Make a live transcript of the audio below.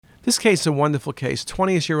This case is a wonderful case.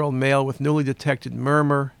 20-year-old male with newly detected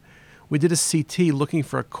murmur. We did a CT looking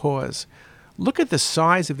for a cause. Look at the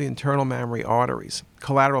size of the internal mammary arteries,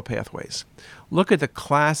 collateral pathways. Look at the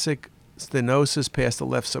classic stenosis past the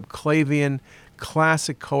left subclavian,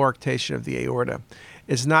 classic coarctation of the aorta.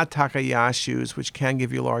 It's not Takayasu's, which can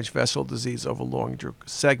give you large vessel disease over long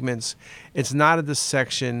segments. It's not a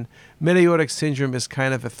dissection. Mid-aortic syndrome is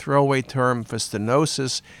kind of a throwaway term for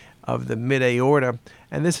stenosis of the mid-aorta,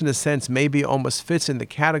 and this in a sense maybe almost fits in the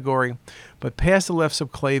category, but past the left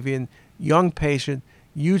subclavian, young patient,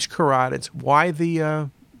 huge carotids. Why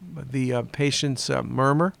the patient's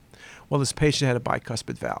murmur? Well, this patient had a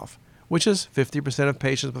bicuspid valve, which is 50% of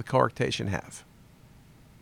patients with coarctation have.